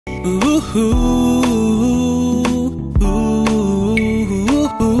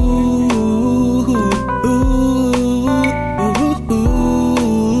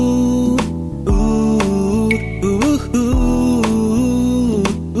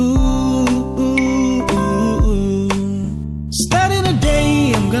Starting a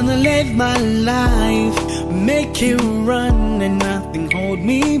day, I'm gonna live my life, make it run and nothing hold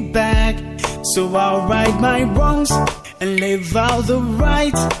me back. So I'll right my wrongs and live out the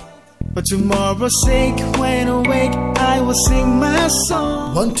right. For tomorrow's sake, when awake, I will sing my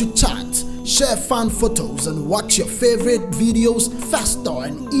song. Want to chat, share fun photos and watch your favorite videos faster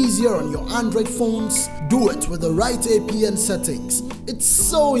and easier on your Android phones? Do it with the right APN settings. It's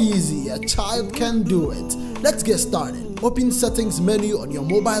so easy, a child can do it. Let's get started. Open Settings menu on your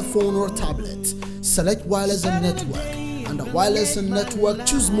mobile phone or tablet. Select Wireless and Network. Under Wireless and Network,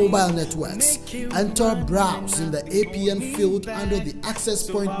 choose Mobile Networks. Enter Browse in the APN field under the Access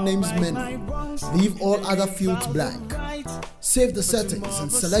Point Names menu. Leave all other fields blank. Save the settings and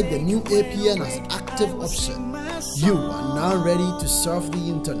select the new APN as active option. You are now ready to surf the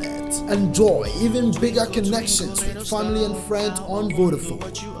internet. Enjoy even bigger connections with family and friends on Vodafone.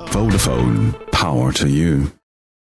 Vodafone, power to you.